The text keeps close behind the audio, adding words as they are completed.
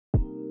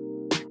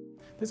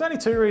There's only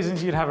two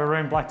reasons you'd have a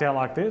room blacked out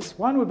like this.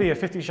 One would be a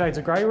 50 Shades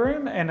of Grey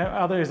room, and the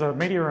other is a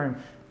media room.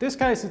 In this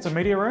case, it's a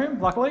media room,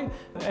 luckily,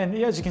 and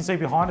as you can see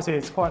behind us here,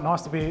 it's quite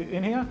nice to be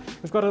in here.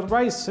 We've got a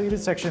raised seated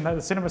section that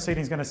the cinema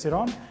seating is going to sit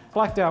on,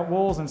 blacked out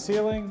walls and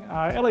ceiling,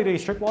 LED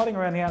strip lighting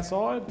around the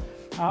outside.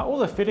 All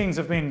the fittings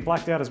have been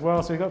blacked out as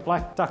well, so we've got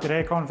black ducted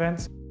aircon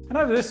vents. And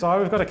over this side,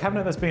 we've got a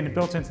cabinet that's been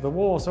built into the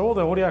wall, so all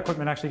the audio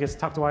equipment actually gets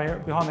tucked away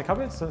behind the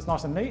cupboards, so it's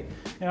nice and neat.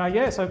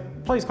 Yeah, so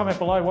please comment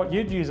below what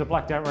you'd use a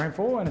blacked out room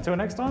for, and until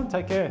next time,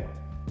 take care.